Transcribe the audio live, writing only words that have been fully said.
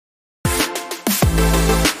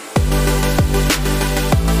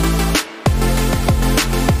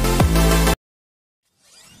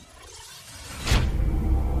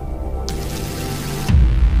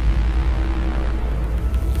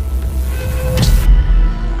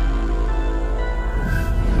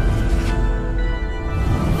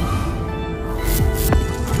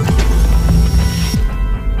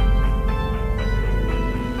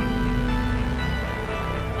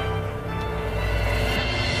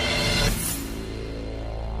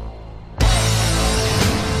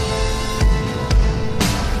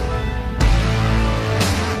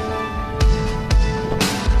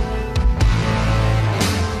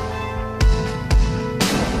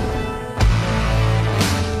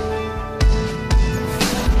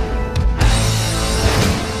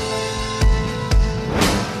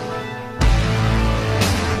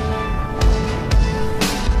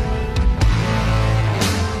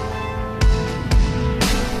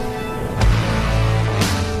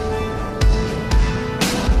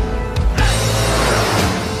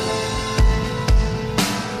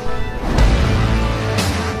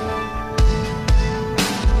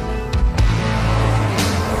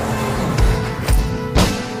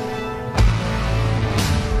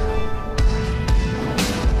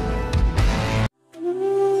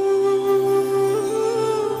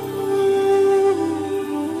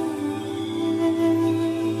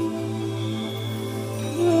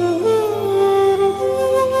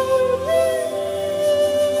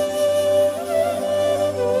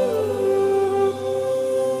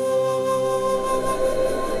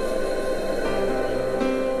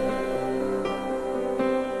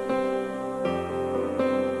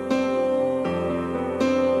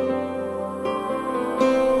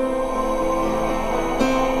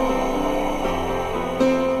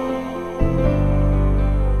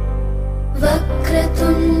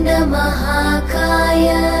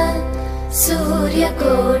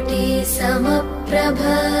सूर्यकोटिसमप्रभ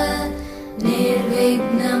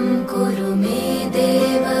निर्विघ्नं कुरु मे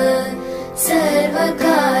देव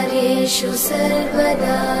सर्वकार्येषु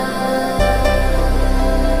सर्वदा।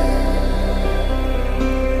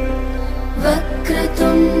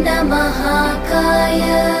 वक्रतुण्ड महाकाय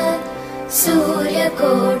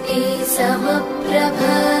सूर्यकोटिसमप्रभ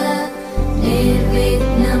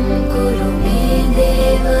निर्विघ्नं कुरु मे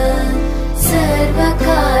देव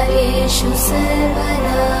सर्वकार्येषु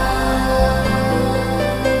सर्वदा।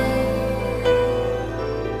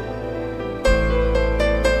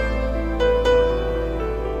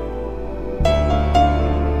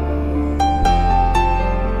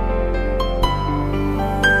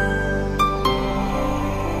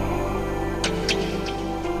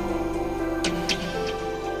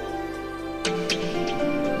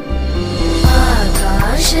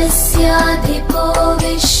 आकाशस्याधिपो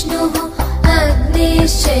विष्णुः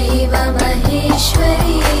अग्निश्चैव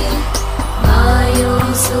महेश्वरी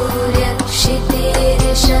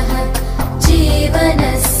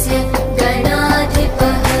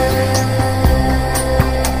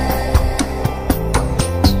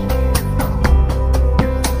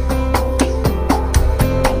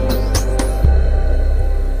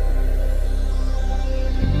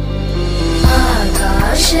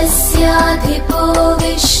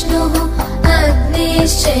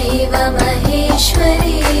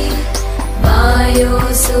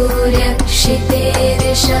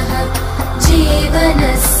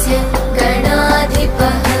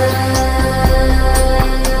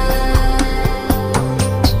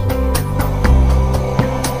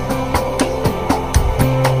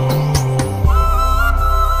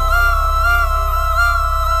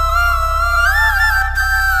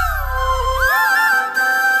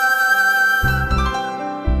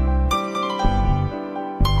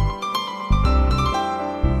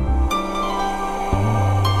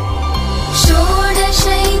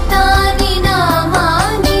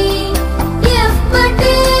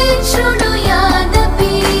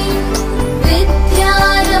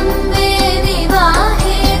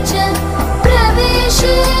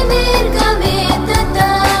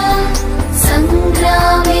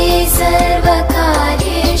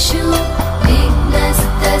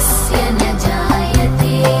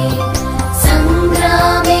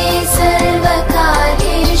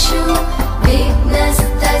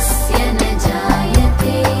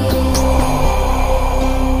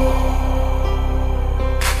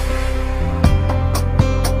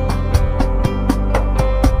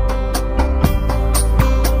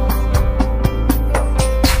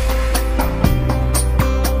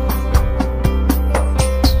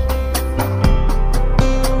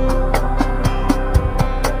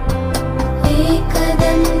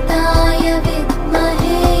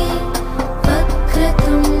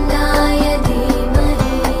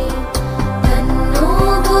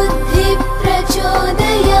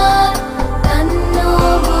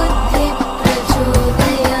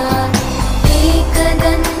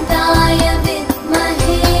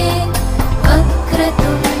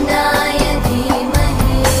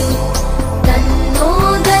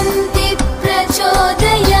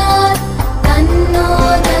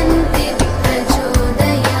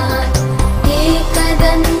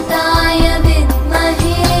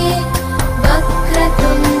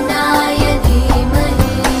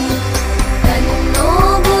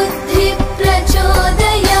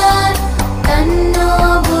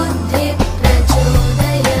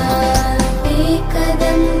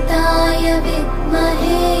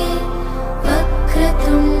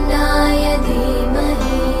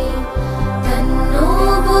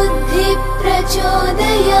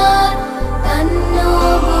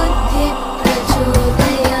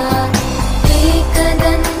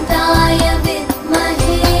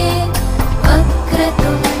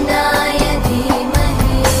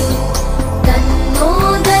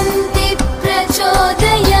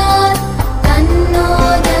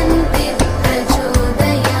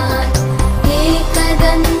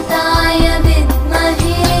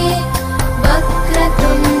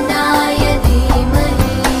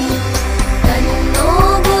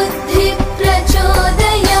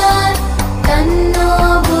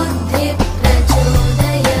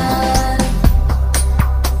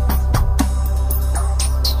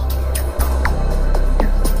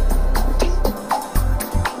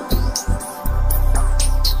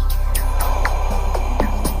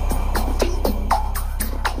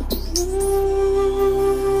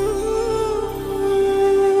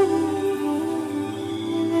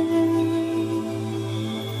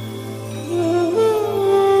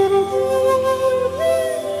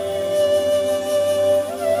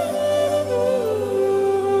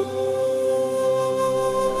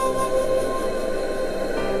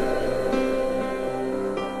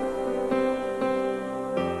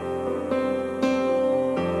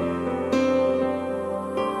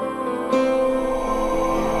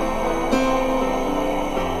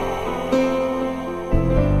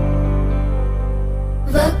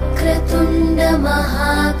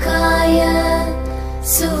महाकाय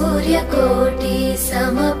सूर्यकोटि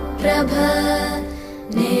समप्रभ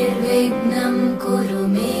निर्विघ्नं कुरु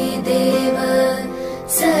मे देव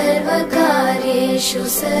सर्वकार्येषु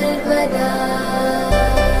सर्वदा।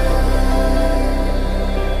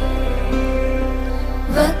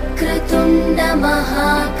 वक्रतुण्ड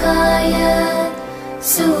महाकाय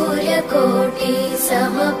सूर्यकोटि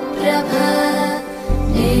समप्रभ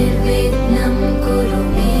निर्विघ्नं कुरु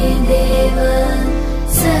मे देव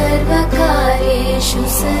सर्वकार्येषु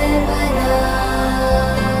सर्वदा।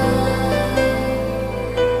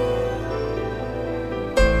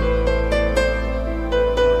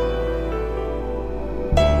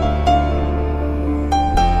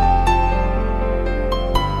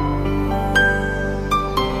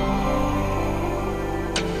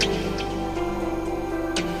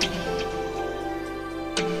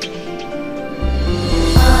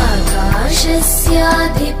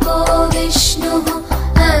 आकाशस्याधिपो विष्णुः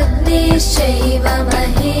अग्निश्चैव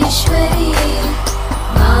महेश्वरी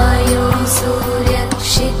वायो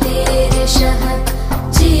सूर्यक्षितेरिषः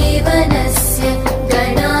जीवनस्य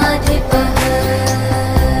गणाधिपः।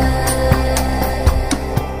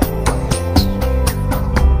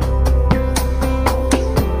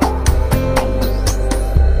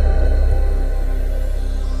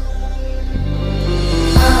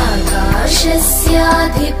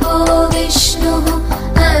 आकाशस्याधिपो विष्णुः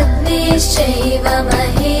अग्निश्चैव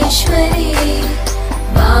महेश्वरी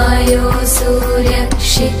वायो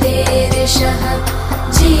सूर्यक्षितेरिषः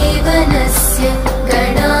जीवनस्य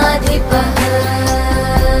गणाधिपः।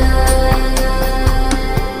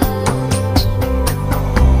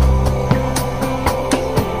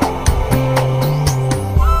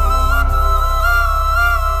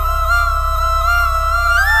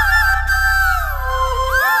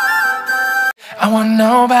 I want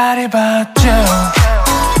nobody but you.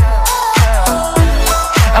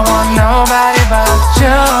 I want nobody but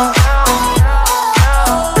you.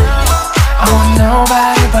 I want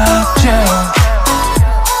nobody but you.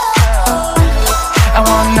 I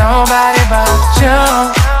want nobody but you.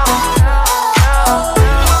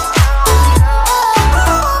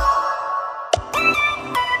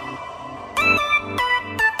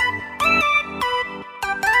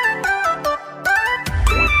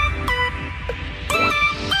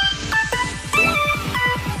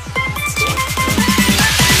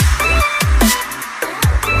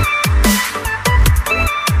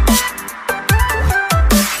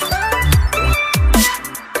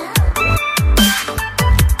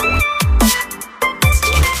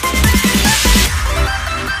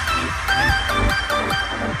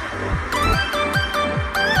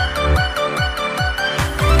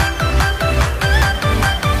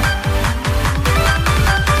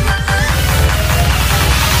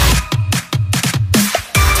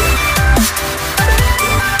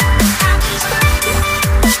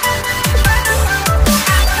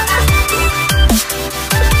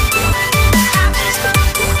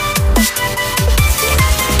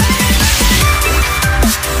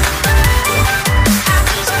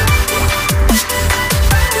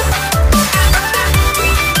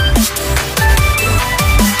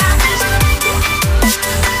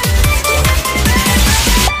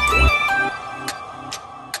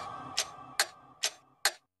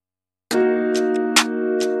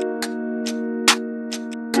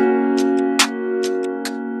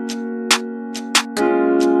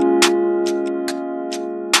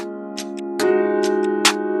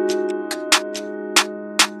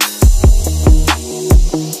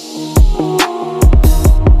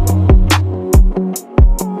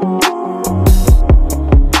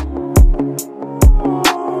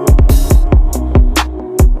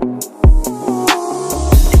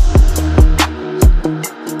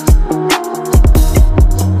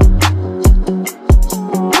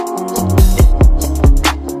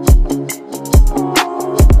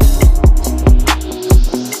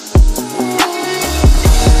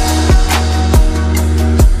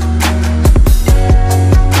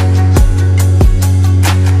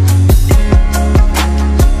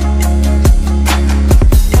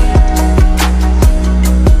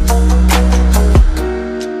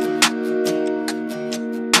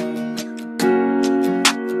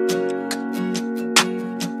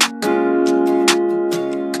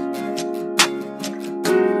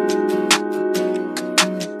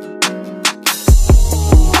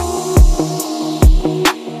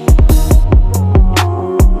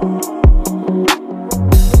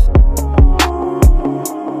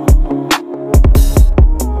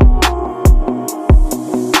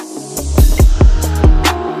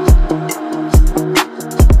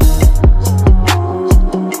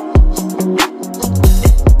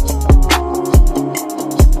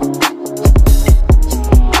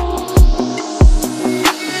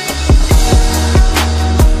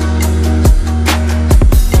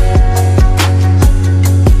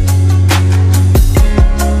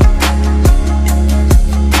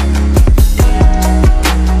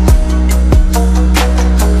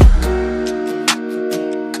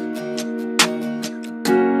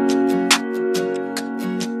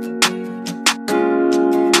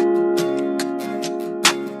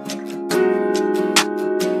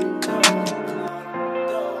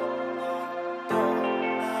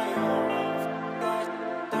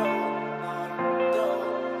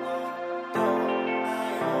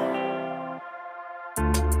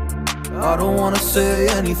 I don't wanna say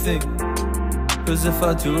anything, cause if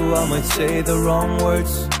I do I might say the wrong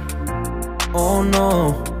words. Oh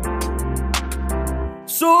no.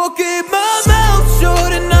 So I'll keep my mouth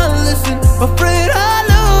shut and not listen. Afraid I'd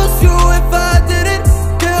lose you if I didn't.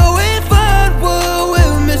 Till we find what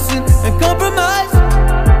we're missing and compromise.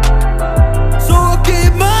 So I'll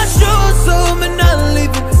keep my shoes on and not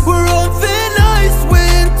leaving. We're on thin ice,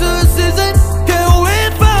 winter season. Can't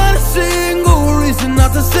wait for a single reason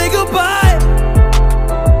not to say goodbye.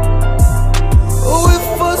 Oh,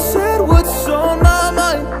 if I said what's on my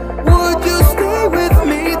mind, would you stay with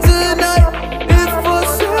me tonight? If I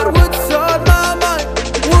said what's on my mind,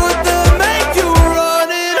 would that make you run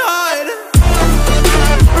and hide?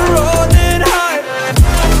 Run and hide.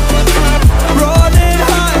 Run and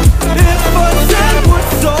hide. If I said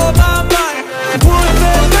what's on my mind, would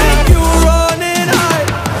that make you run and hide?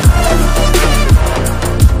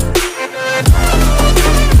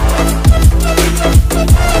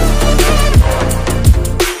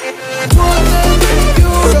 Would that make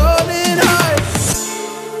you run and hide?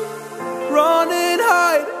 Run and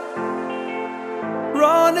hide.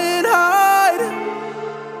 Run and hide.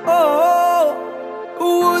 Oh,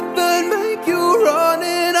 would that make you run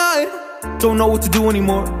and hide? Don't know what to do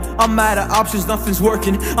anymore. I'm out of options, nothing's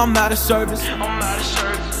working. I'm out of service.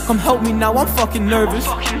 Come help me now, I'm fucking nervous.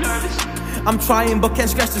 I'm trying but can't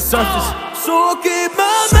scratch the surface. So I'll keep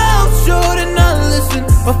my mouth shut and not listen.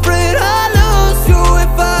 Afraid I'll lose you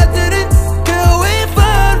if I